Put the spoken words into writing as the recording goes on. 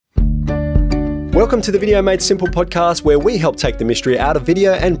Welcome to the Video Made Simple podcast, where we help take the mystery out of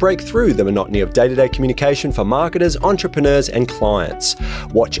video and break through the monotony of day-to-day communication for marketers, entrepreneurs, and clients.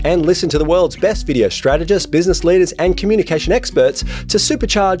 Watch and listen to the world's best video strategists, business leaders, and communication experts to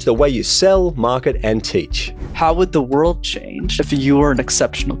supercharge the way you sell, market, and teach. How would the world change if you were an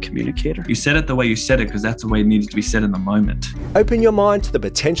exceptional communicator? You said it the way you said it because that's the way it needed to be said in the moment. Open your mind to the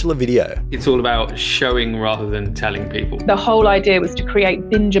potential of video. It's all about showing rather than telling people. The whole idea was to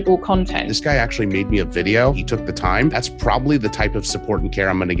create bingeable content. This guy actually made me a video. He took the time. That's probably the type of support and care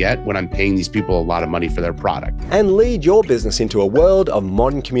I'm going to get when I'm paying these people a lot of money for their product. And lead your business into a world of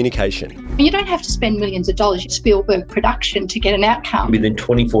modern communication. You don't have to spend millions of dollars Spielberg production to get an outcome. Within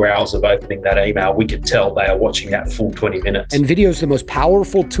 24 hours of opening that email, we could tell they are watching that full 20 minutes. And video is the most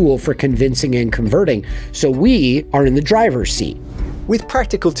powerful tool for convincing and converting. So we are in the driver's seat. With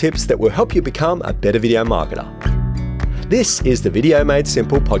practical tips that will help you become a better video marketer. This is the Video Made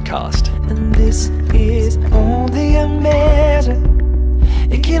Simple podcast. And this is only a measure.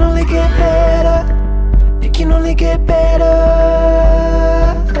 It can only get better. It can only get better.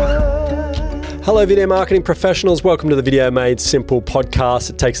 Hello, video marketing professionals. Welcome to the Video Made Simple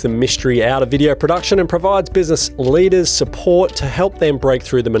podcast. It takes the mystery out of video production and provides business leaders support to help them break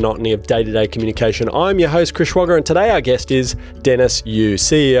through the monotony of day-to-day communication. I'm your host, Chris Schwager, and today our guest is Dennis Yu,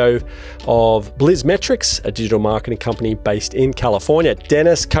 CEO of BlizzMetrics, a digital marketing company based in California.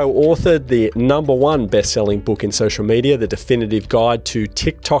 Dennis co-authored the #1 best-selling book in social media, The Definitive Guide to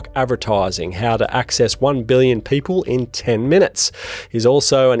TikTok Advertising, How to Access 1 Billion People in 10 Minutes. He's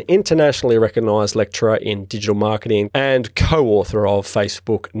also an internationally recognized lecturer in digital marketing and co-author of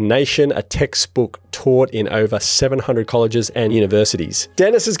Facebook Nation, a textbook taught in over 700 colleges and universities.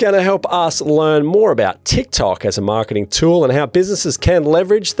 Dennis is going to help us learn more about TikTok as a marketing tool and how businesses can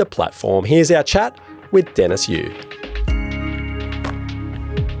leverage the platform. Here's our chat with Dennis Yu.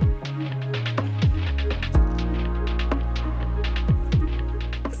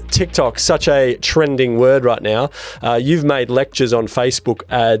 TikTok, such a trending word right now. You've made lectures on Facebook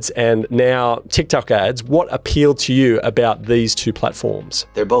ads and now TikTok ads. What appealed to you about these two platforms?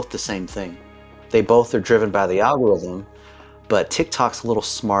 They're both the same thing. They both are driven by the algorithm, but TikTok's a little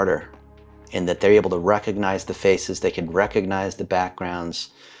smarter in that they're able to recognize the faces, they can recognize the backgrounds.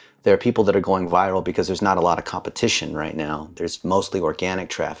 There are people that are going viral because there's not a lot of competition right now. There's mostly organic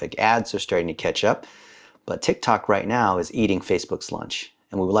traffic. Ads are starting to catch up, but TikTok right now is eating Facebook's lunch.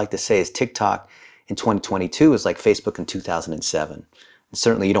 And what we like to say is TikTok in 2022 is like Facebook in 2007. And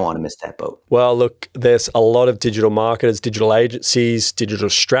certainly you don't want to miss that boat. Well, look, there's a lot of digital marketers, digital agencies, digital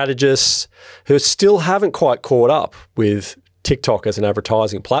strategists who still haven't quite caught up with TikTok as an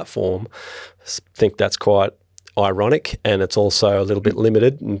advertising platform. I think that's quite ironic, and it's also a little bit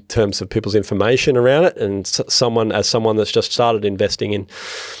limited in terms of people's information around it. And someone that's just started investing in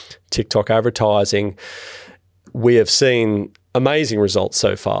TikTok advertising, we have seen amazing results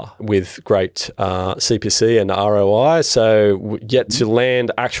so far with great CPC and ROI. So yet to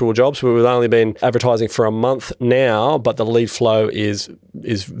land actual jobs. We've only been advertising for a month now, but the lead flow is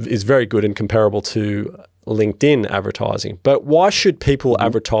very good and comparable to LinkedIn advertising. But why should people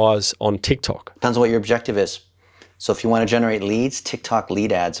advertise on TikTok? Depends on what your objective is. So if you want to generate leads, TikTok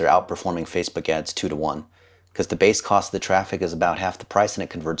lead ads are outperforming Facebook ads 2-1 because the base cost of the traffic is about half the price and it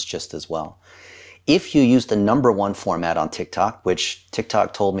converts just as well. If you use the #1 format on TikTok, which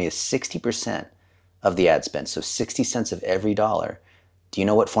TikTok told me is 60% of the ad spend, so 60 cents of every dollar, do you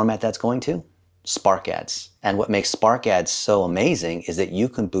know what format that's going to? Spark ads. And what makes Spark ads so amazing is that you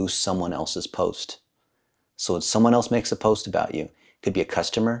can boost someone else's post. So when someone else makes a post about you, could be a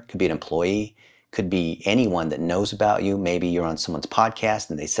customer, could be an employee, could be anyone that knows about you. Maybe you're on someone's podcast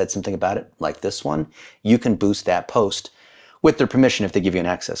and they said something about it, like this one. You can boost that post with their permission if they give you an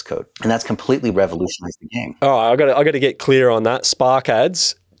access code. And that's completely revolutionized the game. All right, I got to get clear on that. Spark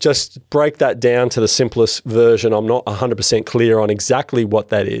ads, just break that down to the simplest version. I'm not 100% clear on exactly what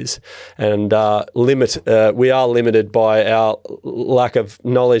that is. And we are limited by our lack of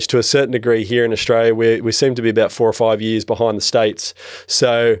knowledge to a certain degree here in Australia. We seem to be about 4 or 5 years behind the States.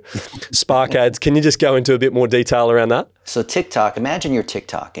 So Spark ads, can you just go into a bit more detail around that? So TikTok, imagine you're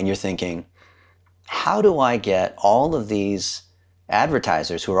TikTok and you're thinking, how do I get all of these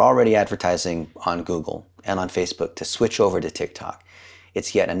advertisers who are already advertising on Google and on Facebook to switch over to TikTok?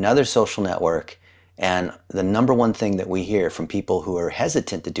 It's yet another social network. And the #1 thing that we hear from people who are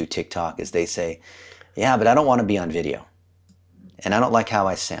hesitant to do TikTok is they say, yeah, but I don't want to be on video. And I don't like how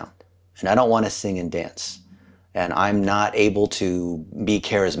I sound. And I don't want to sing and dance. And I'm not able to be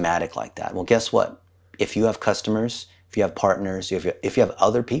charismatic like that. Well, guess what? If you have customers, if you have partners, if you have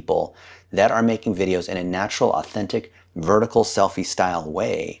other people that are making videos in a natural, authentic, vertical selfie style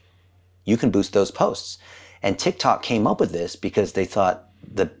way, you can boost those posts. And TikTok came up with this because they thought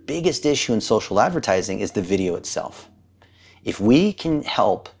the biggest issue in social advertising is the video itself. If we can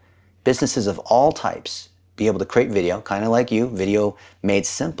help businesses of all types be able to create video, kind of like you, video made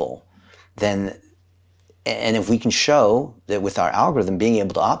simple, then, and if we can show that with our algorithm being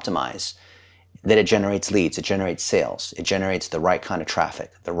able to optimize, that it generates leads, it generates sales, it generates the right kind of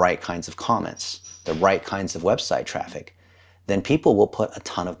traffic, the right kinds of comments, the right kinds of website traffic, then people will put a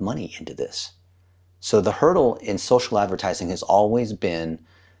ton of money into this. So the hurdle in social advertising has always been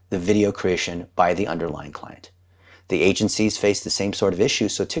the video creation by the underlying client. The agencies face the same sort of issue,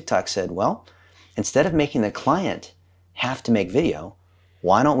 so TikTok said, well, instead of making the client have to make video,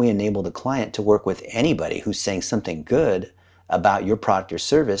 why don't we enable the client to work with anybody who's saying something good about your product or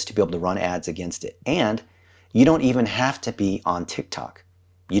service to be able to run ads against it? And you don't even have to be on TikTok.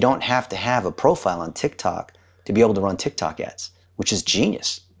 You don't have to have a profile on TikTok to be able to run TikTok ads, which is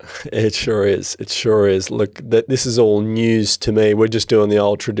genius. It sure is. It sure is. Look, this is all news to me. We're just doing the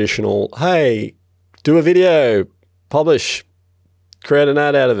old traditional, hey, do a video, publish, create an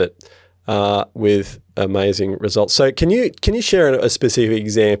ad out of it, with amazing results. So can you share a specific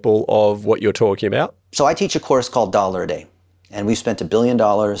example of what you're talking about? So I teach a course called $1 a Day, and we've spent $1 billion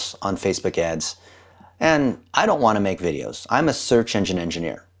on Facebook ads. And I don't want to make videos. I'm a search engine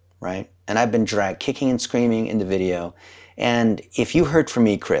engineer, right? And I've been dragged kicking and screaming into video. And if you heard from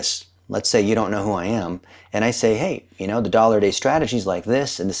me, Chris, let's say you don't know who I am, and I say, hey, the $1 a Day strategy is like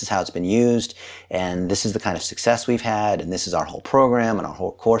this, and this is how it's been used, and this is the kind of success we've had, and this is our whole program and our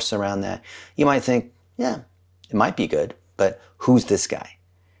whole course around that, you might think, yeah, it might be good, but who's this guy?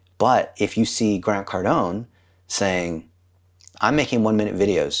 But if you see Grant Cardone saying, I'm making 1-minute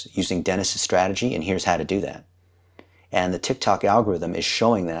videos using Dennis's strategy, and here's how to do that, and the TikTok algorithm is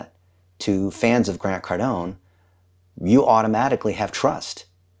showing that to fans of Grant Cardone, you automatically have trust.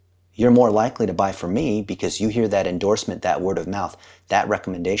 You're more likely to buy from me because you hear that endorsement, that word of mouth, that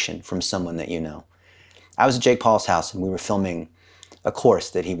recommendation from someone that you know. I was at Jake Paul's house and we were filming a course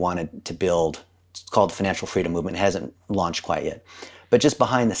that he wanted to build. It's called the Financial Freedom Movement. It hasn't launched quite yet. But just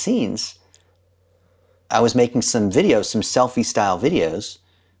behind the scenes, I was making some videos, some selfie style videos,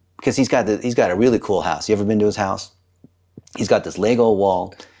 because he's got a really cool house. You ever been to his house? He's got this Lego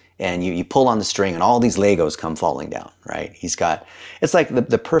wall, and you pull on the string and all these Legos come falling down, right? It's like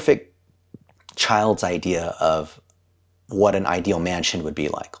the perfect child's idea of what an ideal mansion would be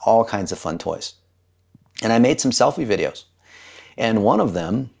like. All kinds of fun toys. And I made some selfie videos. And one of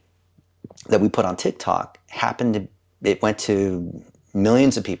them that we put on TikTok it went to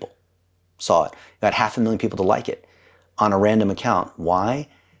millions of people saw it. Got 500,000 people to like it on a random account. Why?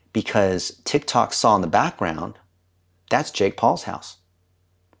 Because TikTok saw in the background, that's Jake Paul's house.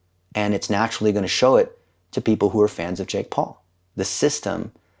 And it's naturally going to show it to people who are fans of Jake Paul. The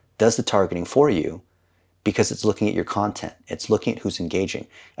system does the targeting for you because it's looking at your content. It's looking at who's engaging.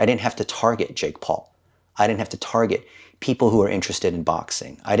 I didn't have to target Jake Paul. I didn't have to target people who are interested in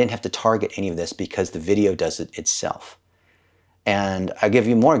boxing. I didn't have to target any of this because the video does it itself. And I'll give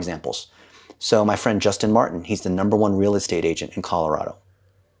you more examples. So my friend Justin Martin, he's the #1 real estate agent in Colorado.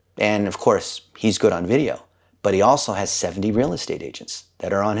 And of course, he's good on video. But he also has 70 real estate agents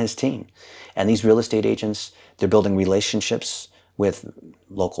that are on his team. And these real estate agents, they're building relationships with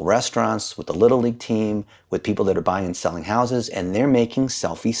local restaurants, with the Little League team, with people that are buying and selling houses, and they're making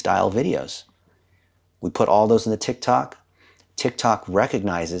selfie-style videos. We put all those in the TikTok. TikTok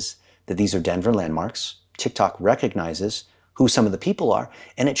recognizes that these are Denver landmarks. TikTok recognizes who some of the people are,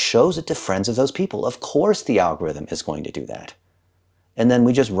 and it shows it to friends of those people. Of course the algorithm is going to do that. And then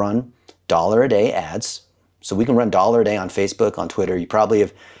we just run $1 a day ads. So we can run $1 a day on Facebook, on Twitter. You probably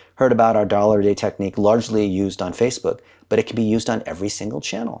have heard about our $1 a day technique, largely used on Facebook, but it can be used on every single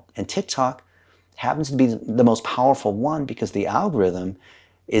channel. And TikTok happens to be the most powerful one because the algorithm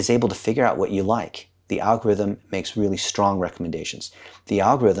is able to figure out what you like. The algorithm makes really strong recommendations. The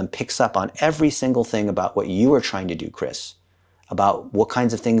algorithm picks up on every single thing about what you are trying to do, Chris, about what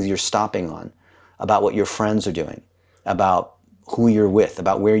kinds of things you're stopping on, about what your friends are doing, about who you're with,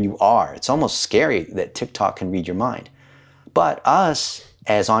 about where you are. It's almost scary that TikTok can read your mind. But us,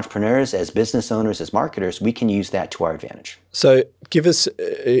 as entrepreneurs, as business owners, as marketers, we can use that to our advantage. So give us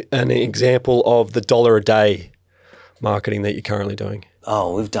an example of the $1 a day marketing that you're currently doing.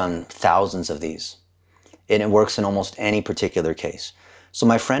 Oh, we've done thousands of these. And it works in almost any particular case. So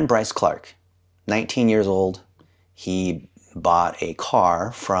my friend Bryce Clark, 19 years old, he bought a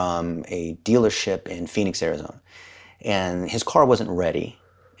car from a dealership in Phoenix, Arizona. And his car wasn't ready.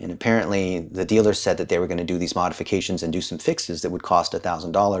 And apparently the dealer said that they were going to do these modifications and do some fixes that would cost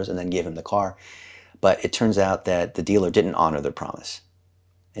 $1,000 and then give him the car. But it turns out that the dealer didn't honor their promise.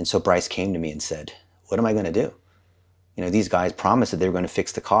 And so Bryce came to me and said, what am I going to do? You know, these guys promised that they were going to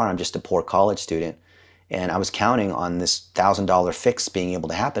fix the car. I'm just a poor college student. And I was counting on this $1,000 fix being able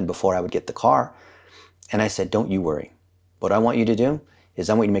to happen before I would get the car. And I said, don't you worry. What I want you to do is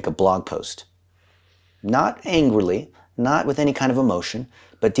I want you to make a blog post. Not angrily, not with any kind of emotion,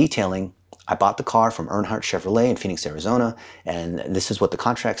 but detailing, I bought the car from Earnhardt Chevrolet in Phoenix, Arizona, and this is what the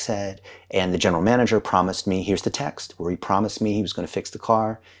contract said. And the general manager promised me, here's the text, where he promised me he was going to fix the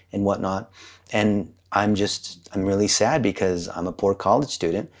car and whatnot. And I'm really sad because I'm a poor college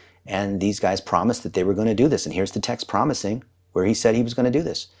student, and these guys promised that they were going to do this. And here's the text promising where he said he was going to do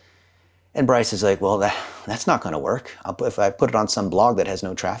this. And Bryce is like, well, that's not going to work. If I put it on some blog that has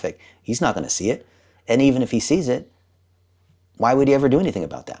no traffic, he's not going to see it. And even if he sees it, why would he ever do anything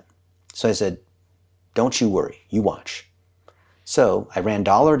about that? So I said, don't you worry, you watch. So I ran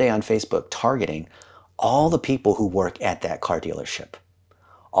 $1 a day on Facebook targeting all the people who work at that car dealership,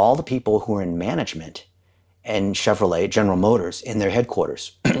 all the people who are in management and Chevrolet, General Motors, in their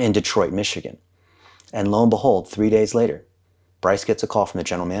headquarters in Detroit, Michigan. And lo and behold, 3 days later, Bryce gets a call from the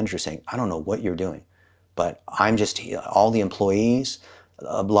general manager saying, I don't know what you're doing, but all the employees,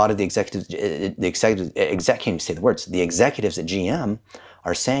 a lot of the executives can't even say the words, the executives at GM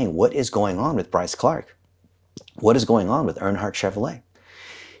are saying, what is going on with Bryce Clark? What is going on with Earnhardt Chevrolet?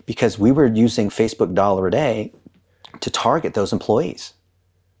 Because we were using Facebook $1 a day to target those employees.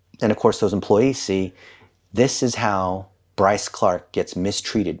 And of course, those employees see, this is how Bryce Clark gets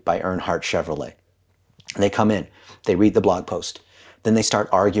mistreated by Earnhardt Chevrolet. And they come in, they read the blog post, then they start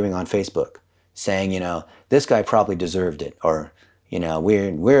arguing on Facebook, saying, you know, this guy probably deserved it, or, you know,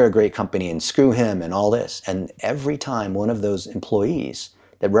 we're a great company and screw him and all this. And every time one of those employees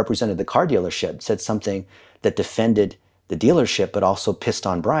that represented the car dealership said something that defended the dealership but also pissed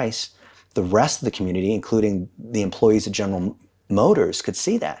on Bryce, the rest of the community, including the employees at General Motors, could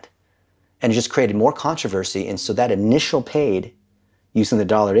see that. And it just created more controversy. And so that initial paid using the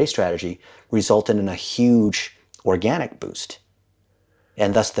 $1 a day strategy resulted in a huge organic boost.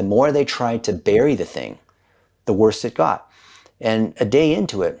 And thus, the more they tried to bury the thing, the worse it got. And a day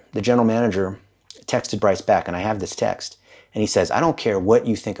into it, the general manager texted Bryce back, and I have this text, and he says, I don't care what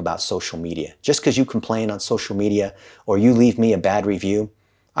you think about social media. Just because you complain on social media or you leave me a bad review,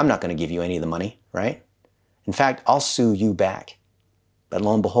 I'm not going to give you any of the money, right? In fact, I'll sue you back. But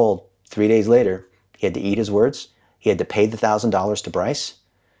lo and behold, 3 days later, he had to eat his words. He had to pay the $1,000 to Bryce,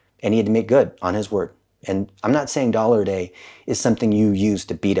 and he had to make good on his word. And I'm not saying $1 a day is something you use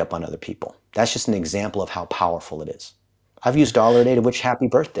to beat up on other people. That's just an example of how powerful it is. I've used $1 a day to wish happy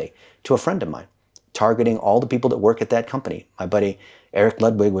birthday to a friend of mine, targeting all the people that work at that company. My buddy Eric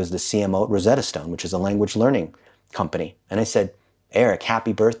Ludwig was the CMO at Rosetta Stone, which is a language learning company. And I said, Eric,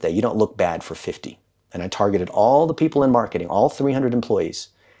 happy birthday. You don't look bad for 50. And I targeted all the people in marketing, all 300 employees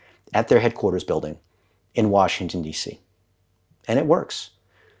at their headquarters building in Washington, D.C. And it works.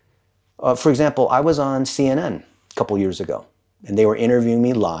 For example, I was on CNN a couple years ago, and they were interviewing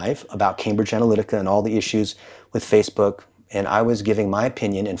me live about Cambridge Analytica and all the issues with Facebook. And I was giving my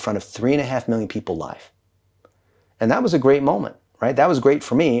opinion in front of 3.5 million people live. And that was a great moment, right? That was great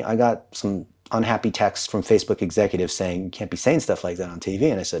for me. I got some unhappy texts from Facebook executives saying, you can't be saying stuff like that on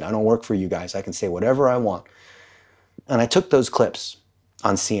TV. And I said, I don't work for you guys. I can say whatever I want. And I took those clips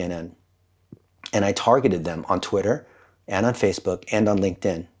on CNN and I targeted them on Twitter and on Facebook and on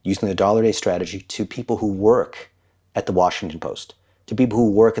LinkedIn using the $1 a day strategy to people who work at the Washington Post, to people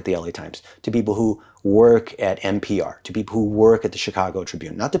who work at the LA Times, to people who work at NPR, to people who work at the Chicago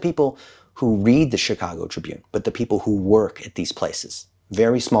Tribune, not the people who read the Chicago Tribune, but the people who work at these places.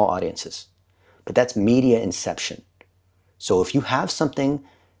 Very small audiences. But that's media inception. So if you have something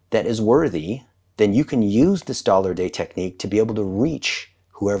that is worthy, then you can use this $1 a day technique to be able to reach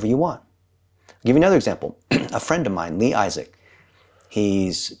whoever you want. I'll give you another example. A friend of mine, Lee Isaac,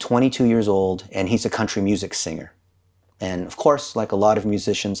 he's 22 years old and he's a country music singer. And of course, like a lot of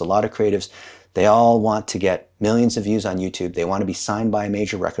musicians, a lot of creatives, they all want to get millions of views on YouTube. They want to be signed by a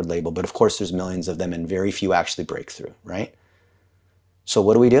major record label, but of course there's millions of them and very few actually break through, right? So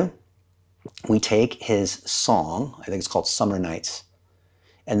what do? We take his song, I think it's called Summer Nights,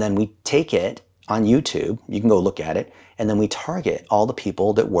 and then we take it on YouTube, you can go look at it, and then we target all the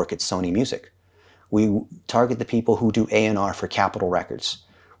people that work at Sony Music. We target the people who do A&R for Capitol Records.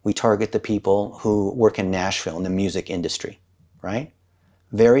 We target the people who work in Nashville in the music industry, right?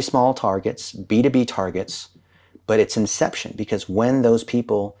 Very small targets, B2B targets, but it's inception because when those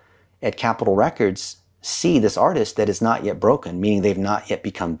people at Capitol Records see this artist that is not yet broken, meaning they've not yet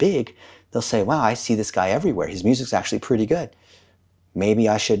become big, they'll say, wow, I see this guy everywhere. His music's actually pretty good. Maybe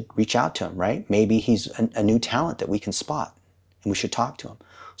I should reach out to him, right? Maybe he's a new talent that we can spot and we should talk to him.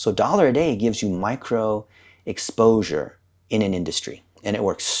 So $1 a day gives you micro exposure in an industry, and it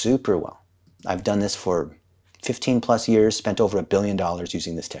works super well. I've done this for 15 plus years, spent over $1 billion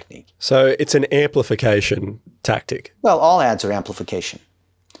using this technique. So it's an amplification tactic. Well, all ads are amplification,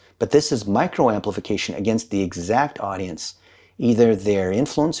 but this is micro amplification against the exact audience. Either they're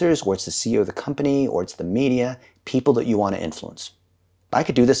influencers, or it's the CEO of the company, or it's the media, people that you want to influence. I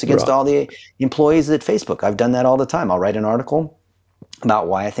could do this against all the employees at Facebook. I've done that all the time. I'll write an article about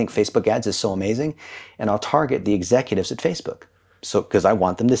why I think Facebook ads is so amazing, and I'll target the executives at Facebook. So, because I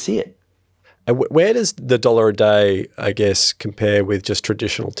want them to see it. Where does the $1 a day, I guess, compare with just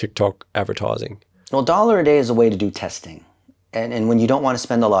traditional TikTok advertising? Well, $1 a day is a way to do testing. And when you don't want to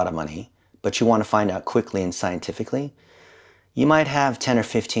spend a lot of money, but you want to find out quickly and scientifically, you might have 10 or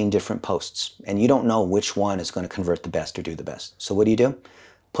 15 different posts, and you don't know which one is going to convert the best or do the best. So what do?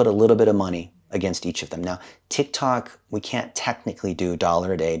 Put a little bit of money against each of them. Now, TikTok, we can't technically do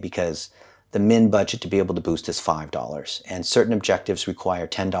 $1 a day because the min budget to be able to boost is $5, and certain objectives require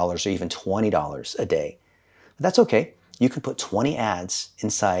 $10 or even $20 a day. But that's okay. You can put 20 ads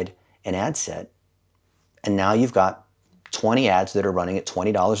inside an ad set, and now you've got 20 ads that are running at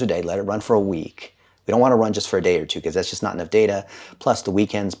 $20 a day. Let it run for a week. We don't want to run just for a day or two because that's just not enough data. Plus, the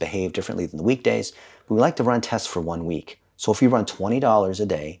weekends behave differently than the weekdays. But we like to run tests for 1 week. So if you run $20 a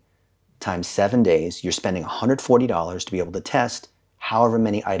day times 7 days, you're spending $140 to be able to test however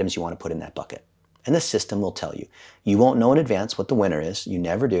many items you want to put in that bucket. And the system will tell you. You won't know in advance what the winner is. You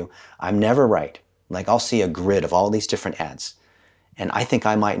never do. I'm never right. Like, I'll see a grid of all these different ads, and I think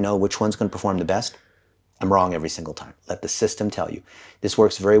I might know which one's going to perform the best. I'm wrong every single time. Let the system tell you. This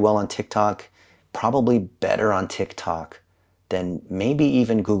works very well on TikTok, probably better on TikTok than maybe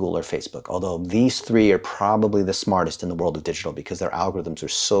even Google or Facebook, although these three are probably the smartest in the world of digital because their algorithms are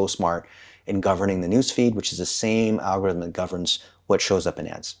so smart in governing the newsfeed, which is the same algorithm that governs what shows up in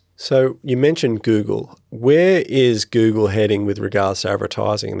ads. So you mentioned Google. Where is Google heading with regards to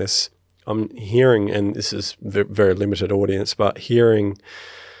advertising this? I'm hearing, and this is very limited audience, but hearing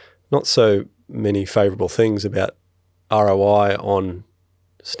not so many favorable things about ROI on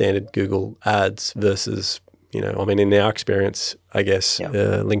standard Google ads versus, in our experience, I guess,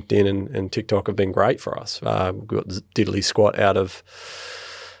 LinkedIn and TikTok have been great for us. We got diddly squat out of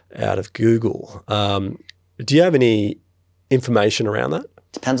Google. Do you have any information around that?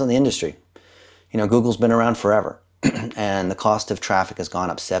 Depends on the industry. Google's been around forever, and the cost of traffic has gone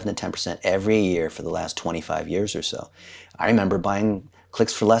up 7 to 10% every year for the last 25 years or so. I remember buying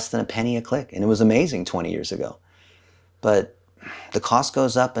clicks for less than a penny a click, and it was amazing 20 years ago. But the cost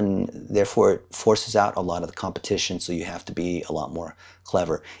goes up, and therefore it forces out a lot of the competition, so you have to be a lot more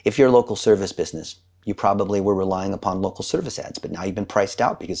clever. If you're a local service business, you probably were relying upon local service ads, but now you've been priced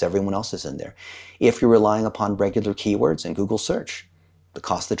out because everyone else is in there. If you're relying upon regular keywords in Google search, the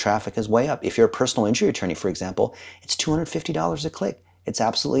cost of traffic is way up. If you're a personal injury attorney, for example, it's $250 a click. It's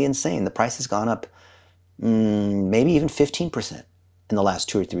absolutely insane. The price has gone up maybe even 15% in the last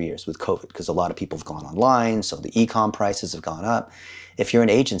 2 or 3 years with COVID, because a lot of people have gone online, so the e-com prices have gone up. If you're an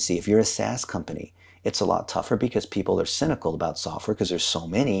agency, if you're a SaaS company, it's a lot tougher because people are cynical about software because there's so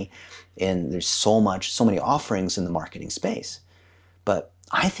many and there's so many offerings in the marketing space. But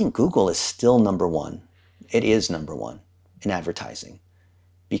I think Google is still number one. It is number one in advertising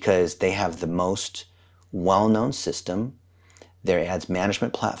because they have the most well-known system, their ads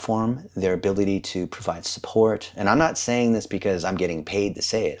management platform, their ability to provide support. And I'm not saying this because I'm getting paid to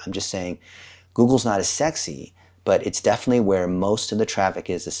say it. I'm just saying Google's not as sexy, but it's definitely where most of the traffic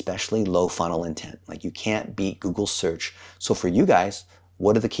is, especially low funnel intent. Like, you can't beat Google search. So for you guys,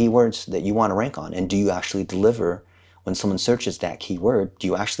 what are the keywords that you want to rank on? And do you actually deliver when someone searches that keyword? Do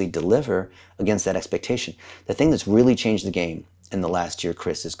you actually deliver against that expectation? The thing that's really changed the game in the last year,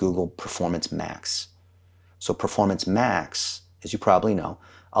 Chris, is Google Performance Max. So Performance Max, as you probably know,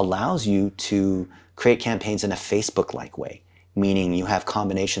 allows you to create campaigns in a Facebook-like way, meaning you have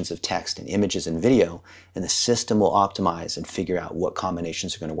combinations of text and images and video, and the system will optimize and figure out what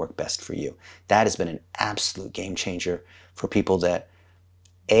combinations are going to work best for you. That has been an absolute game changer for people that,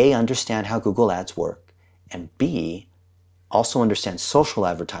 A, understand how Google Ads work, and B, also understand social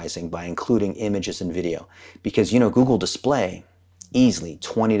advertising by including images and video. Because, Google Display, easily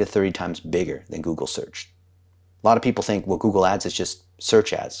 20 to 30 times bigger than Google Search. A lot of people think, well, Google Ads is just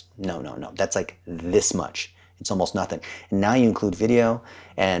search ads. No. That's like this much. It's almost nothing. And now you include video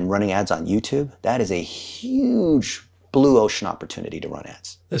and running ads on YouTube. That is a huge blue ocean opportunity to run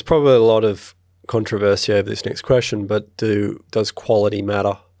ads. There's probably a lot of controversy over this next question, but does quality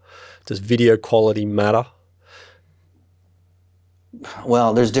matter? Does video quality matter?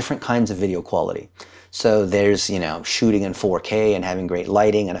 Well, there's different kinds of video quality. So there's, you know, shooting in 4K and having great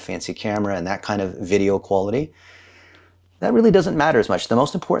lighting and a fancy camera and that kind of video quality. That really doesn't matter as much. The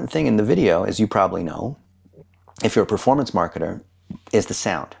most important thing in the video, as you probably know, if you're a performance marketer, is the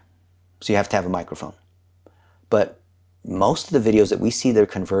sound. So you have to have a microphone. But most of the videos that we see they're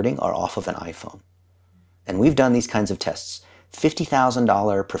converting are off of an iPhone. And we've done these kinds of tests.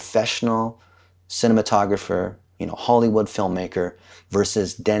 $50,000 professional cinematographer, you know, Hollywood filmmaker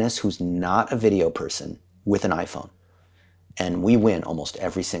versus Dennis, who's not a video person, with an iPhone. And we win almost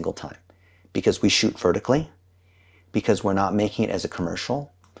every single time because we shoot vertically, because we're not making it as a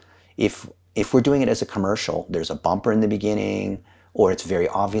commercial. If we're doing it as a commercial, there's a bumper in the beginning, or it's very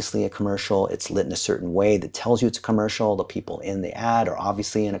obviously a commercial. It's lit in a certain way that tells you it's a commercial. The people in the ad are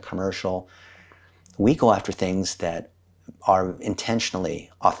obviously in a commercial. We go after things that are intentionally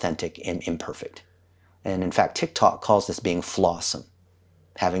authentic and imperfect. And in fact, TikTok calls this being flawsome,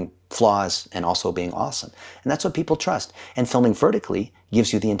 having flaws and also being awesome. And that's what people trust. And filming vertically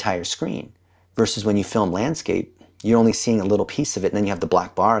gives you the entire screen versus when you film landscape, you're only seeing a little piece of it, and then you have the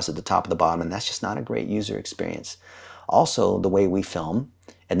black bars at the top of the bottom, and that's just not a great user experience. Also, the way we film,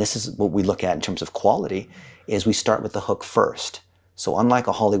 and this is what we look at in terms of quality, is we start with the hook first. So unlike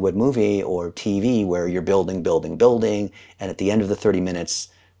a Hollywood movie or TV where you're building, and at the end of the 30 minutes,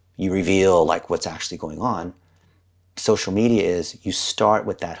 you reveal like what's actually going on, social media is you start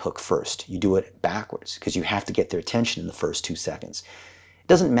with that hook first. You do it backwards because you have to get their attention in the first 2 seconds. It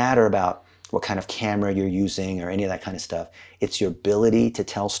doesn't matter about what kind of camera you're using or any of that kind of stuff. It's your ability to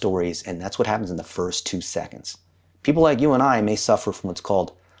tell stories, and that's what happens in the first 2 seconds. People like you and I may suffer from what's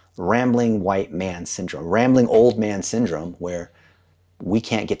called rambling white man syndrome, rambling old man syndrome, where we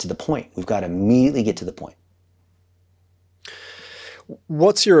can't get to the point. We've got to immediately get to the point.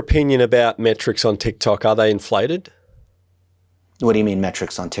 What's your opinion about metrics on TikTok? Are they inflated? What do you mean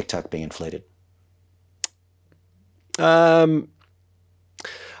metrics on TikTok being inflated? I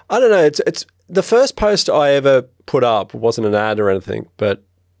don't know. It's the first post I ever put up wasn't an ad or anything, but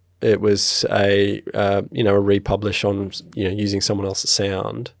it was a republish on using someone else's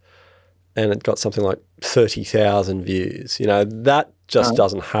sound, and it got something like 30,000 views. That just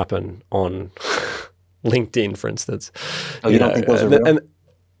doesn't happen on LinkedIn, for instance. Oh, you don't think those are real? And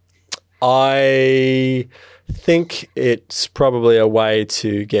I think it's probably a way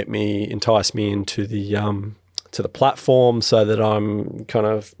to entice me into the platform, so that I'm kind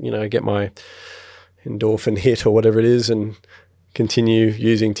of get my endorphin hit or whatever it is, and continue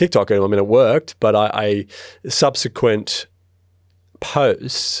using TikTok. I mean, it worked, but I subsequent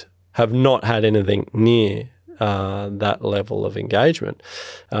posts have not had anything near that level of engagement.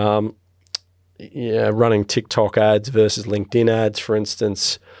 Running TikTok ads versus LinkedIn ads, for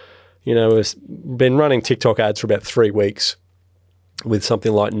instance, we've been running TikTok ads for about 3 weeks with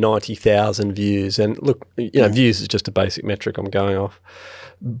something like 90,000 views. And look, views is just a basic metric I'm going off.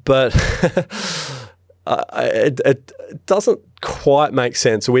 But it doesn't quite make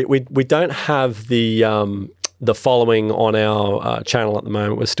sense. We don't have the following on our channel at the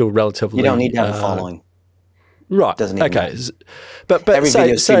moment. We're still relatively... You don't need to have a following. Right. Doesn't even okay. matter. But every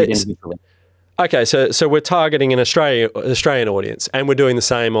video is treated individually. Okay, so we're targeting an Australian audience, and we're doing the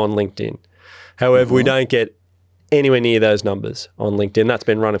same on LinkedIn. However, we don't get anywhere near those numbers on LinkedIn. That's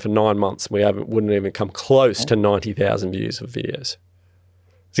been running for 9 months. We wouldn't even come close to 90,000 views of videos.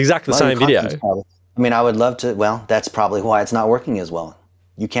 It's exactly the same video. I mean, I would love to. Well, that's probably why it's not working as well.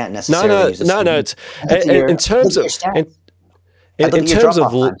 You can't necessarily use this. No. It's in terms of in terms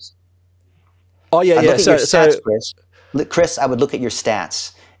of. Oh yeah. So Chris, I would look at your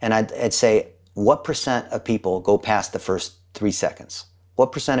stats, and I'd say, what percent of people go past the first 3 seconds?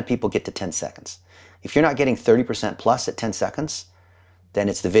 What percent of people get to 10 seconds? If you're not getting 30% plus at 10 seconds, then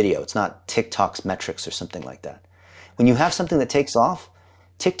it's the video. It's not TikTok's metrics or something like that. When you have something that takes off,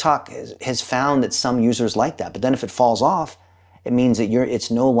 TikTok has found that some users like that. But then if it falls off, it means that it's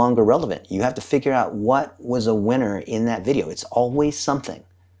no longer relevant. You have to figure out what was a winner in that video. It's always something,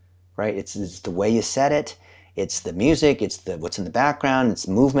 right? It's the way you set it. It's the music. It's what's in the background. It's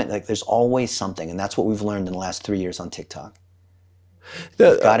movement. Like, there's always something. And that's what we've learned in the last 3 years on TikTok.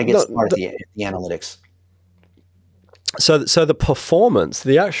 You've got to get smart at the analytics. So the performance,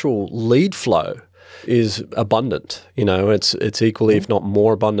 the actual lead flow is abundant. It's equally, if not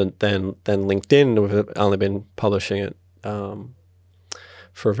more abundant than LinkedIn. We've only been publishing it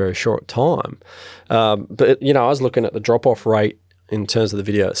for a very short time. But I was looking at the drop-off rate in terms of the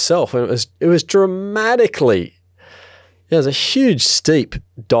video itself, and it was dramatically. There's a huge steep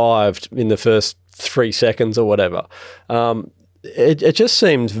dive in the first 3 seconds or whatever. It just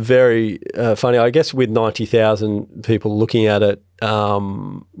seemed very funny. I guess with 90,000 people looking at it,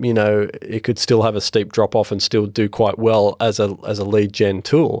 it could still have a steep drop off and still do quite well as a lead gen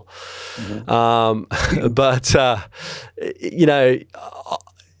tool. I'm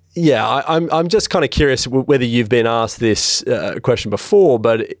just kind of curious whether you've been asked this question before,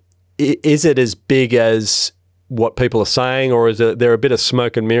 but is it as big as what people are saying, or is there a bit of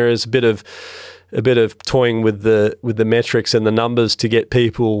smoke and mirrors, a bit of toying with the metrics and the numbers to get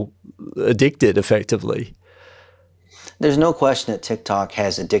people addicted effectively? There's no question that TikTok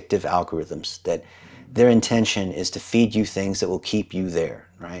has addictive algorithms, that their intention is to feed you things that will keep you there,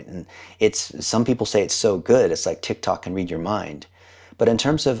 right? And some people say it's so good, it's like TikTok can read your mind. But in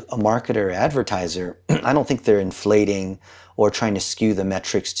terms of a marketer or advertiser, I don't think they're inflating or trying to skew the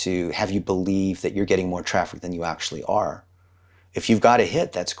metrics to have you believe that you're getting more traffic than you actually are. If you've got a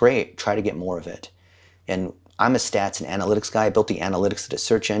hit, that's great. Try to get more of it. And I'm a stats and analytics guy. I built the analytics of the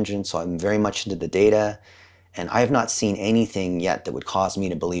search engine, so I'm very much into the data. And I have not seen anything yet that would cause me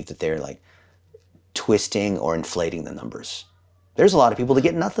to believe that they're like twisting or inflating the numbers. There's a lot of people that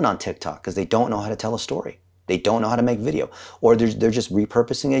get nothing on TikTok because they don't know how to tell a story. They don't know how to make video, or they're just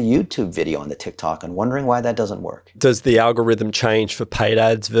repurposing a YouTube video onto TikTok and wondering why that doesn't work. Does the algorithm change for paid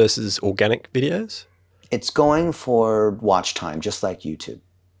ads versus organic videos? It's going for watch time, just like YouTube.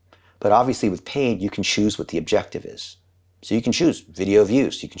 But obviously with paid, you can choose what the objective is. So you can choose video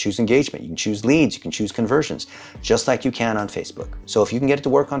views, you can choose engagement, you can choose leads, you can choose conversions, just like you can on Facebook. So if you can get it to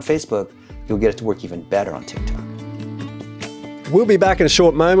work on Facebook, you'll get it to work even better on TikTok. We'll be back in a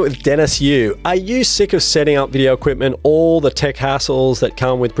short moment with Dennis Yu. Are you sick of setting up video equipment, all the tech hassles that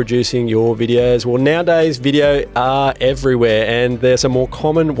come with producing your videos? Well, nowadays video are everywhere, and there's a more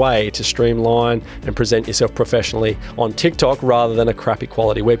common way to streamline and present yourself professionally on TikTok rather than a crappy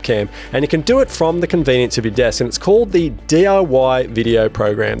quality webcam. And you can do it from the convenience of your desk, and it's called the DIY Video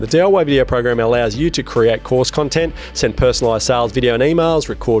Program. The DIY Video Program allows you to create course content, send personalized sales video and emails,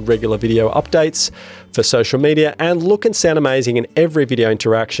 record regular video updates for social media, and look and sound amazing in every video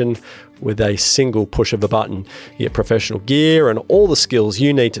interaction with a single push of a button. You get professional gear and all the skills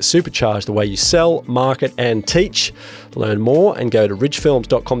you need to supercharge the way you sell, market, and teach. Learn more and go to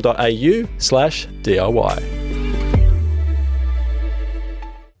ridgefilms.com.au/DIY.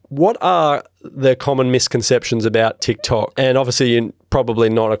 What are the common misconceptions about TikTok? And obviously, probably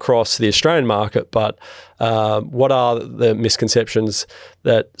not across the Australian market, but what are the misconceptions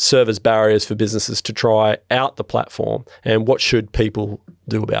that serve as barriers for businesses to try out the platform, and what should people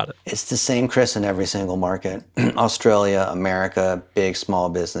do about it? It's the same, Chris, in every single market. Australia, America, big, small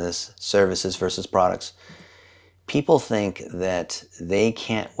business, services versus products. People think that they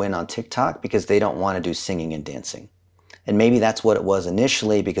can't win on TikTok because they don't want to do singing and dancing. And maybe that's what it was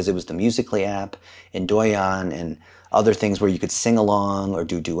initially, because it was the Musical.ly app and Douyin and other things where you could sing along or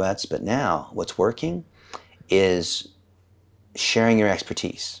do duets. But now what's working is sharing your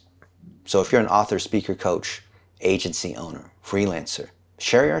expertise. So if you're an author, speaker, coach, agency owner, freelancer,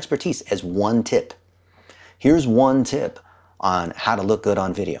 share your expertise as one tip. Here's one tip on how to look good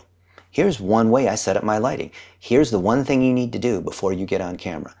on video. Here's one way I set up my lighting. Here's the one thing you need to do before you get on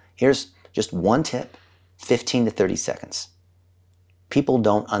camera. Here's just one tip. 15 to 30 seconds. People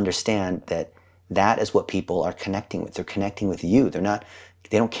don't understand that that is what people are connecting with. They're connecting with you. They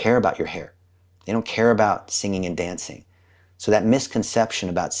don't care about your hair. They don't care about singing and dancing. So that misconception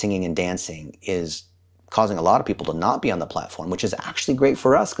about singing and dancing is causing a lot of people to not be on the platform, which is actually great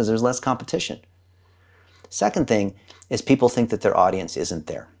for us because there's less competition. Second thing is people think that their audience isn't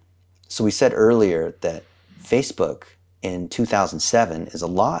there. So we said earlier that Facebook in 2007 is a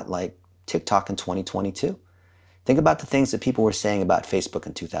lot like TikTok in 2022. Think about the things that people were saying about Facebook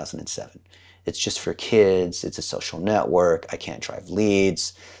in 2007. It's just for kids, it's a social network, I can't drive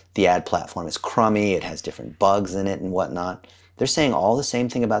leads, the ad platform is crummy, it has different bugs in it and whatnot. They're saying all the same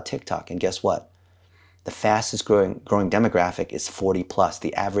thing about TikTok, and guess what? The fastest growing demographic is 40 plus.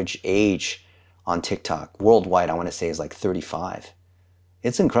 The average age on TikTok worldwide, I want to say, is like 35.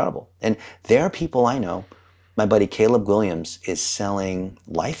 It's incredible. And there are people I know. My buddy Caleb Williams is selling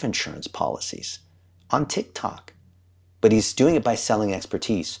life insurance policies on TikTok, but he's doing it by selling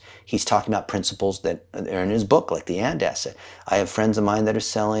expertise. He's talking about principles that are in his book, like the AND asset. I have friends of mine that are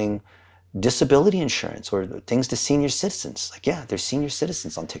selling disability insurance or things to senior citizens. Like, yeah, they're senior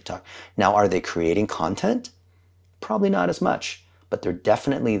citizens on TikTok. Now, are they creating content? Probably not as much, but they're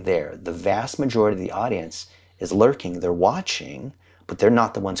definitely there. The vast majority of the audience is lurking. They're watching, but they're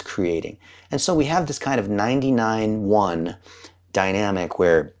not the ones creating. And so we have this kind of 99-1 dynamic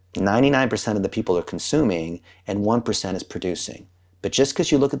where 99% of the people are consuming and 1% is producing. But just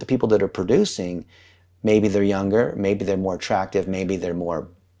because you look at the people that are producing, maybe they're younger, maybe they're more attractive, maybe they're more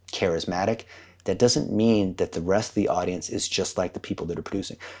charismatic, that doesn't mean that the rest of the audience is just like the people that are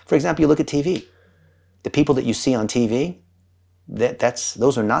producing. For example, you look at TV. The people that you see on TV,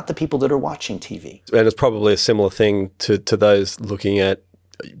 those are not the people that are watching TV. And it's probably a similar thing to those looking at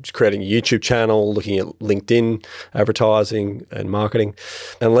creating a YouTube channel, looking at LinkedIn advertising and marketing.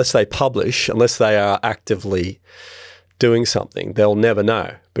 Unless they publish, unless they are actively doing something, they'll never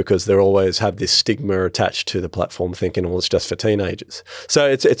know, because they'll always have this stigma attached to the platform thinking, well, it's just for teenagers. So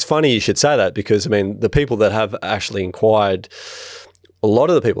it's funny you should say that, because, I mean, the people that have actually inquired, a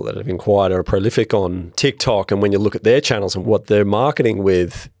lot of the people that have inquired are prolific on TikTok, and when you look at their channels and what they're marketing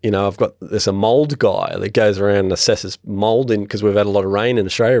with, there's a mold guy that goes around and assesses mold because we've had a lot of rain in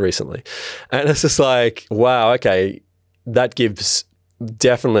Australia recently. And it's just like, wow, okay, that gives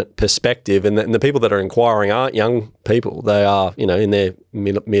definite perspective. And the people that are inquiring aren't young people. They are, in their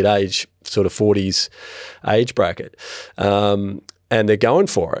mid-age, sort of 40s age bracket. And they're going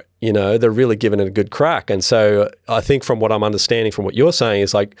for it. They're really giving it a good crack. And so I think from what I'm understanding from what you're saying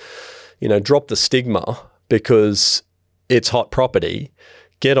is like, drop the stigma, because it's hot property.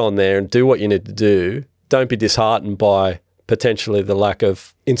 Get on there and do what you need to do. Don't be disheartened by potentially the lack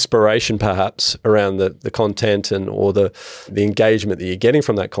of inspiration perhaps around the content or the engagement that you're getting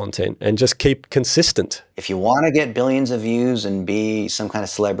from that content, and just keep consistent. If you want to get billions of views and be some kind of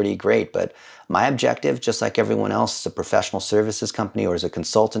celebrity, great. But my objective, just like everyone else, as a professional services company or as a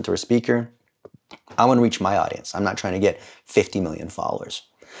consultant or a speaker, I want to reach my audience. I'm not trying to get 50 million followers.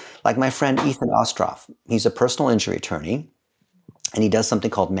 Like my friend Ethan Ostroff, he's a personal injury attorney, and he does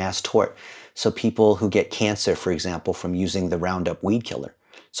something called mass tort. So people who get cancer, for example, from using the Roundup weed killer.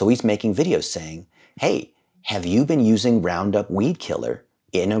 So he's making videos saying, hey, have you been using Roundup weed killer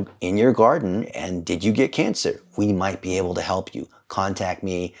in your garden, and did you get cancer? We might be able to help you. Contact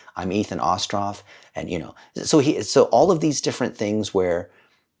me. I'm Ethan Ostroff. And so all of these different things where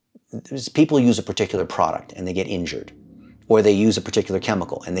people use a particular product and they get injured, or they use a particular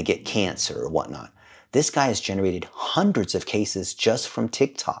chemical and they get cancer or whatnot. This guy has generated hundreds of cases just from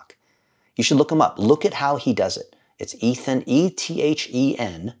TikTok. You should look him up. Look at how he does it. It's Ethan,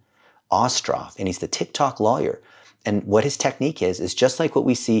 E-T-H-E-N, Ostroff, and he's the TikTok lawyer. And what his technique is just like what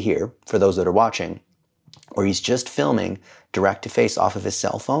we see here, for those that are watching, or he's just filming direct to face off of his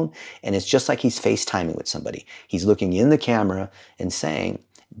cell phone, and it's just like he's FaceTiming with somebody. He's looking in the camera and saying,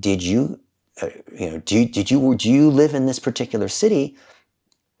 do you live in this particular city,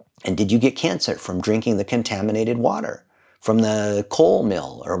 and did you get cancer from drinking the contaminated water from the coal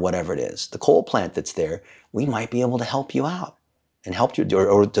mill or whatever it is, the coal plant that's there? We might be able to help you out and help you,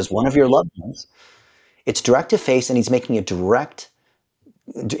 or does one of your loved ones? It's direct to face, and he's making a direct,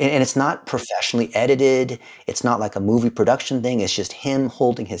 and it's not professionally edited. It's not like a movie production thing. It's just him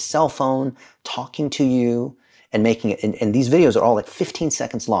holding his cell phone, talking to you, and making it. And these videos are all like 15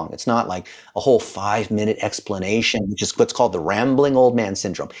 seconds long. It's not like a whole 5-minute explanation, which is what's called the rambling old man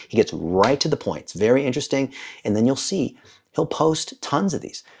syndrome. He gets right to the point. It's very interesting. And then you'll see he'll post tons of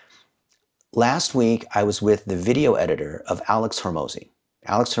these. Last week, I was with the video editor of Alex Hormozi.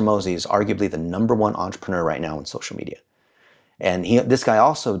 Alex Hormozi is arguably the #1 entrepreneur right now on social media. And this guy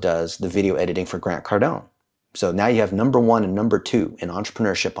also does the video editing for Grant Cardone. So now you have #1 and #2 in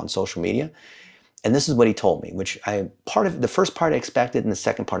entrepreneurship on social media. And this is what he told me, which the first part I expected and the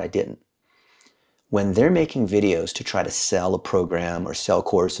second part I didn't. When they're making videos to try to sell a program or sell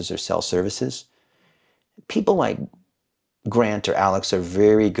courses or sell services, people like Grant or Alex are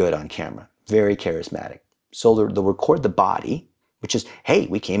very good on camera, very charismatic. So they'll record the body, which is, hey,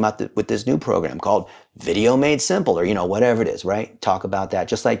 we came out with this new program called Video Made Simple, or whatever it is, right? Talk about that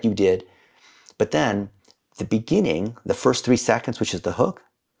just like you did. But then the beginning, the first 3 seconds, which is the hook,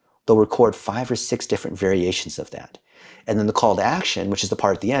 they'll record 5 or 6 different variations of that. And then the call to action, which is the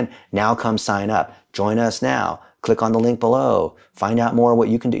part at the end, now come sign up, join us now, click on the link below, find out more what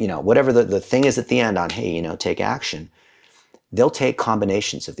you can do, whatever the thing is at the end on, hey, take action. They'll take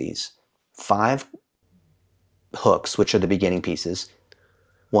combinations of these 5 hooks, which are the beginning pieces,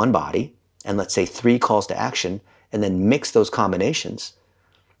 1 body, and let's say 3 calls to action, and then mix those combinations.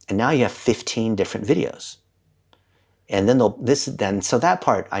 And now you have 15 different videos. And then so that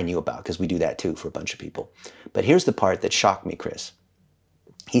part I knew about, because we do that too for a bunch of people. But here's the part that shocked me, Chris.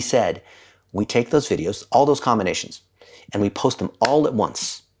 He said, we take those videos, all those combinations, and we post them all at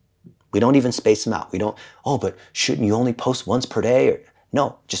once. We don't even space them out. We don't, but shouldn't you only post once per day?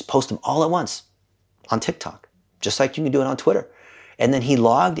 No, just post them all at once on TikTok, just like you can do it on Twitter. And then he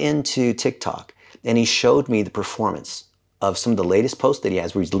logged into TikTok and he showed me the performance of some of the latest posts that he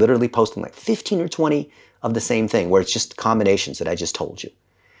has, where he's literally posting like 15 or 20 of the same thing, where it's just combinations that I just told you.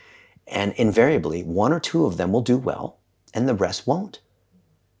 And invariably, 1 or 2 of them will do well and the rest won't.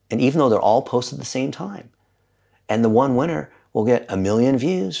 And even though they're all posted at the same time, and the one winner will get 1 million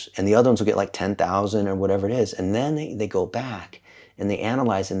views and the other ones will get like 10,000 or whatever it is. And then they go back and they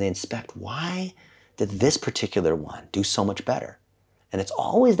analyze and they inspect, why did this particular one do so much better? And it's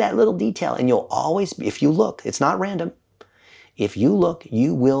always that little detail. And you'll always, if you look, it's not random. If you look,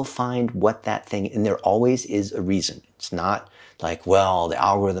 you will find what that thing, and there always is a reason. It's not like, well, the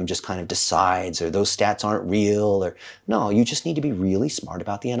algorithm just kind of decides, or those stats aren't real, or no, you just need to be really smart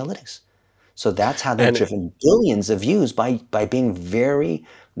about the analytics. So that's how they've driven billions of views by being very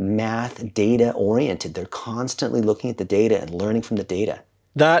math data oriented. They're constantly looking at the data and learning from the data.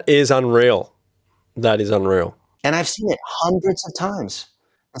 That is unreal. That is unreal. And I've seen it hundreds of times.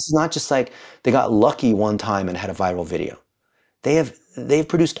 This is not just like they got lucky one time and had a viral video. They've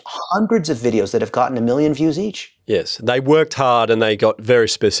produced hundreds of videos that have gotten 1 million views each. Yes, they worked hard and they got very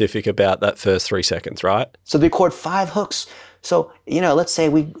specific about that first 3 seconds, right? So they record 5 hooks. So, let's say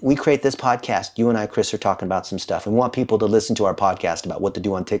we create this podcast. You and I, Chris, are talking about some stuff and we want people to listen to our podcast about what to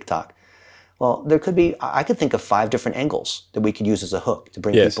do on TikTok. Well, I could think of 5 different angles that we could use as a hook to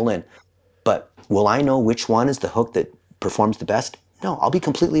bring people in. But will I know which one is the hook that performs the best? No, I'll be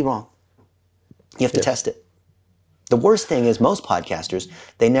completely wrong. You have to test it. The worst thing is most podcasters,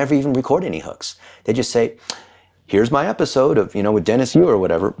 they never even record any hooks. They just say, here's my episode of, with Dennis Yu or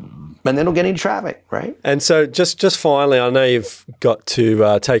whatever, and they don't get any traffic, right? And so just finally, I know you've got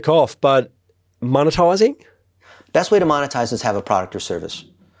to take off, but monetizing? Best way to monetize is have a product or service,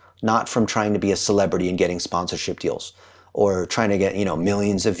 not from trying to be a celebrity and getting sponsorship deals or trying to get,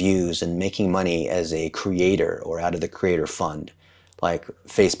 millions of views and making money as a creator or out of the creator fund. Like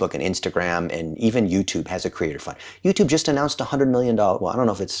Facebook and Instagram and even YouTube has a creator fund. YouTube just announced $100 million. Well, I don't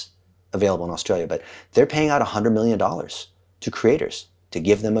know if it's available in Australia, but they're paying out $100 million to creators to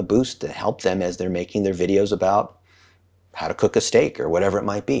give them a boost, to help them as they're making their videos about how to cook a steak or whatever it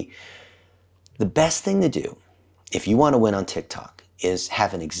might be. The best thing to do if you want to win on TikTok is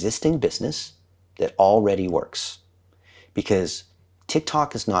have an existing business that already works, because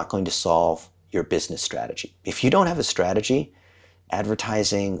TikTok is not going to solve your business strategy. If you don't have a strategy,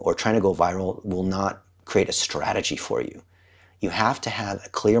 advertising or trying to go viral will not create a strategy for you. You have to have a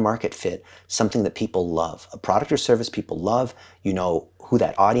clear market fit, something that people love, a product or service people love. You know who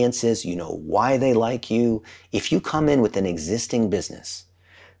that audience is, you know why they like you. If you come in with an existing business,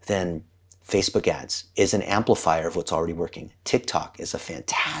 then Facebook ads is an amplifier of what's already working. TikTok is a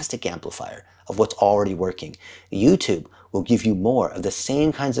fantastic amplifier of what's already working. YouTube will give you more of the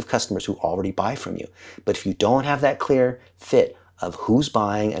same kinds of customers who already buy from you. But if you don't have that clear fit of who's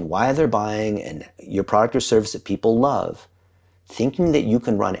buying and why they're buying and your product or service that people love, thinking that you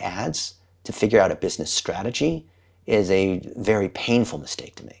can run ads to figure out a business strategy is a very painful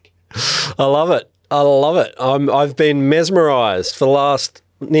mistake to make. I love it. I love it. I've been mesmerized for the last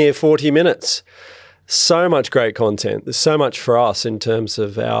near 40 minutes. So much great content. There's so much for us in terms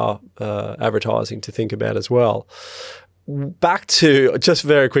of our advertising to think about as well. Back to, just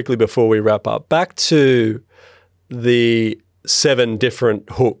very quickly before we wrap up, back to the 7 different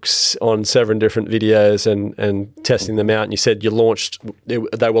hooks on 7 different videos and testing them out. And you said they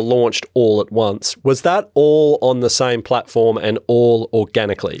were launched all at once. Was that all on the same platform and all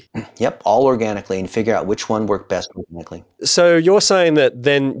organically? Yep, all organically, and figure out which one worked best organically. So you're saying that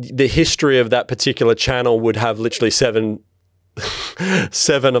then the history of that particular channel would have literally 7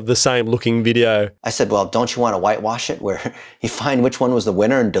 of the same looking video. I said, well, don't you want to whitewash it where you find which one was the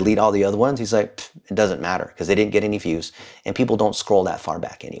winner and delete all the other ones? He's like, it doesn't matter because they didn't get any views and people don't scroll that far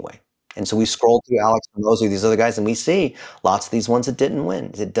back anyway. And so we scroll through Alex Hormozi, these other guys, and we see lots of these ones that didn't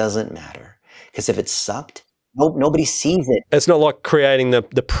win. It doesn't matter because if it sucked, nobody sees it. It's not like creating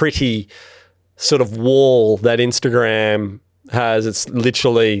the pretty sort of wall that Instagram has. It's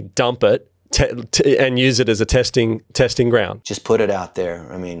literally dump it. And use it as a testing ground. Just put it out there.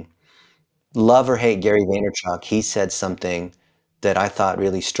 I mean, love or hate Gary Vaynerchuk, he said something that I thought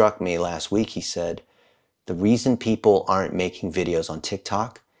really struck me last week. He said, the reason people aren't making videos on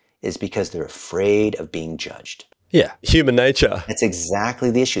TikTok is because they're afraid of being judged. Yeah, human nature. That's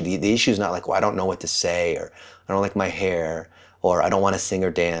exactly the issue. The issue is not like, well, I don't know what to say, or I don't like my hair, or I don't want to sing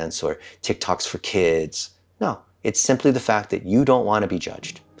or dance, or TikTok's for kids. No, it's simply the fact that you don't want to be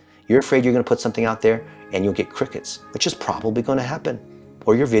judged. You're afraid you're going to put something out there and you'll get crickets, which is probably going to happen.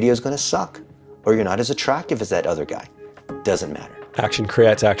 Or your video is going to suck. Or you're not as attractive as that other guy. Doesn't matter. Action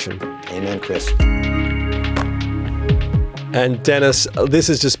creates action. Amen, Chris. And Dennis, this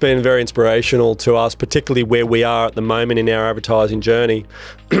has just been very inspirational to us, particularly where we are at the moment in our advertising journey.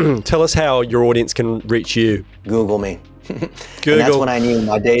 Tell us how your audience can reach you. Google me. Google. And that's when I knew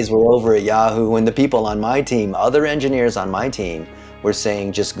my days were over at Yahoo, when the people on my team, other engineers on my team, were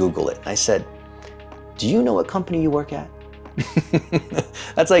saying, just Google it. I said, do you know what company you work at?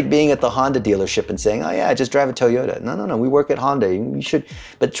 That's like being at the Honda dealership and saying, oh yeah, I just drive a Toyota. No, we work at Honda. You should,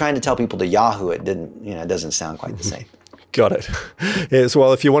 but trying to tell people to Yahoo it it doesn't sound quite the same. Got it. Yes,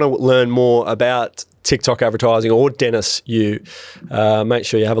 well, if you want to learn more about TikTok advertising or Dennis Yu, make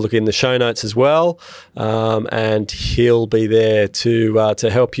sure you have a look in the show notes as well, and he'll be there to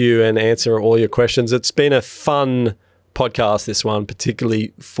help you and answer all your questions. It's been a fun podcast, this one,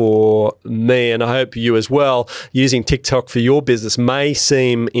 particularly for me, and I hope you as well. Using TikTok for your business may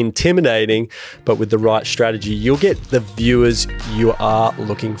seem intimidating, but with the right strategy, you'll get the viewers you are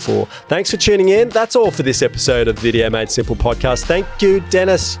looking for. Thanks for tuning in. That's all for this episode of Video Made Simple podcast. Thank you,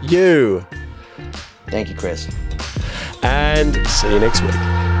 Dennis Yu. Thank you, Chris. And see you next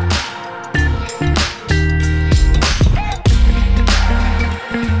week.